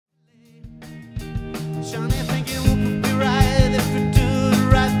Johnny think it would be right if we do the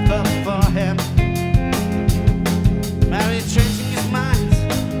right thing for him. Mary changing his mind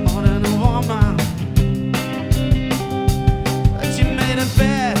more than a woman. But she made a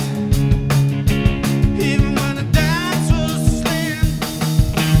bed even when the dance was slim.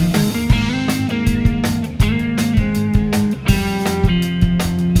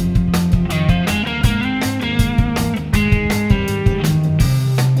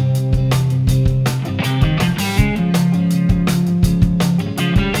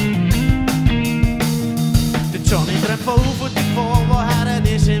 Johnny drömt på ufot på vad Herren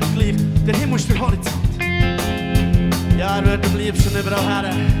är sin liv. Den himmelske horisont. Jag rörde blieb schon über all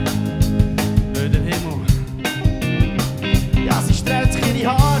Herren. Über den Himmel. Ja, sie sträubt sich in die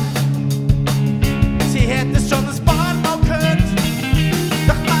Haare. Sie hätte es schon ein paar Mal gehört.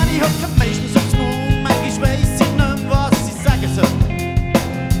 Doch meine Hüpfe meistens aufs Mund. Manchmal weiss sie nicht, was sie sagen soll.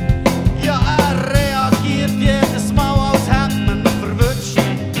 Ja, reagiert jedes Mal als Hemmen und verwünscht.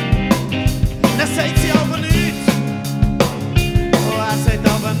 Dann sagt sie aber nichts. I said, no,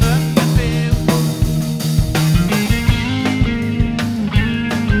 but not feel.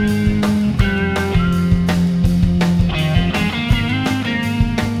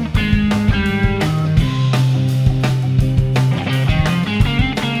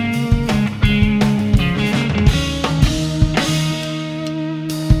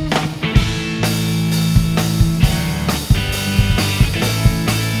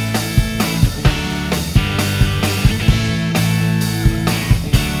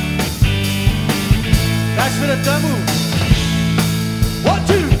 That's for the demo. 1,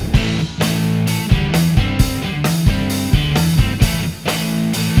 2.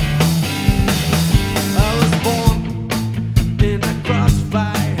 I was born in a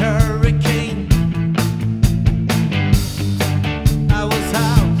crossfire hurricane. I was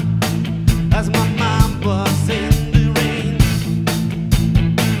out as my mom was in the rain.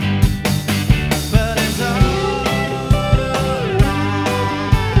 But it's alright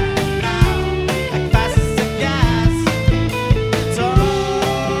now. Like fast as a gas. It's alright.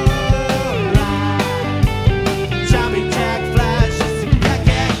 Jumping jack flashes.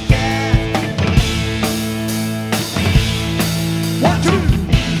 Yeah. 1, 2.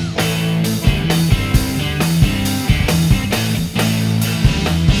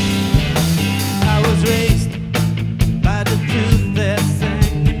 I was raised by the truth that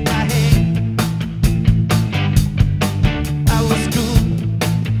sang in my head. I was cool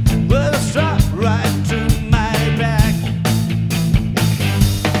with a strap right through my back.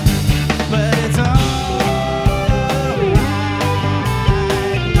 But it's alright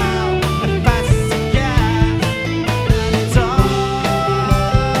now. Like fast as a gas. It's alright.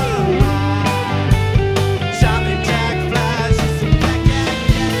 Jumping jack flashes. Yeah.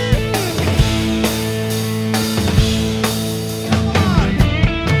 Come on.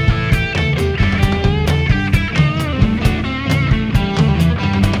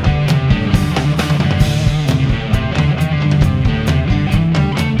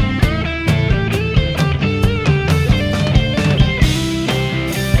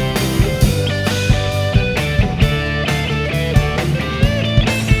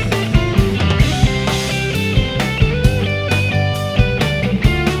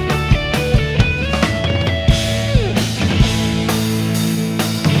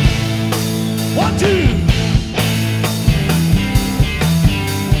 One, two.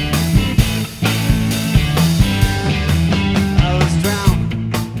 I was drowned.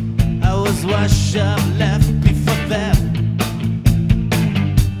 I was washed up, left before that.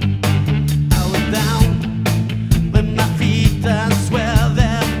 I was down with my feet, I swear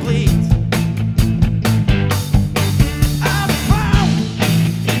they bleed. I found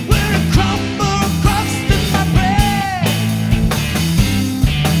where a crumble crusted my bread.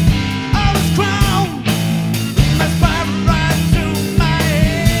 I was crowned with my spiral right through my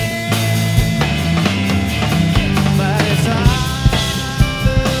head. But it's alright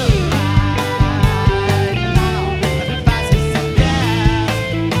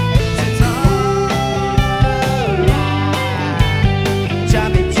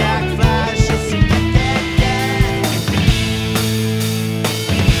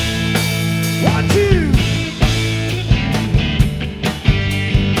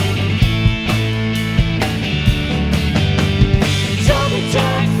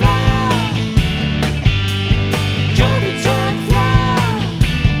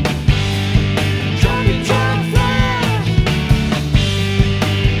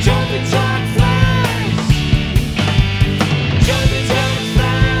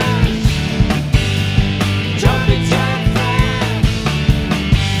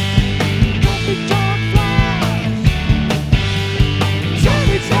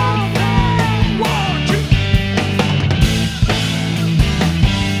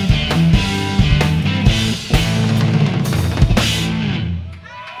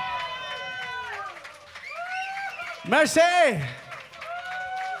Merci!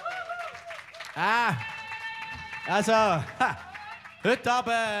 Also, heute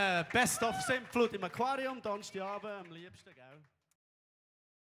Abend Best of Sintflut im Aquarium, Donnerstagabend am liebsten, gell?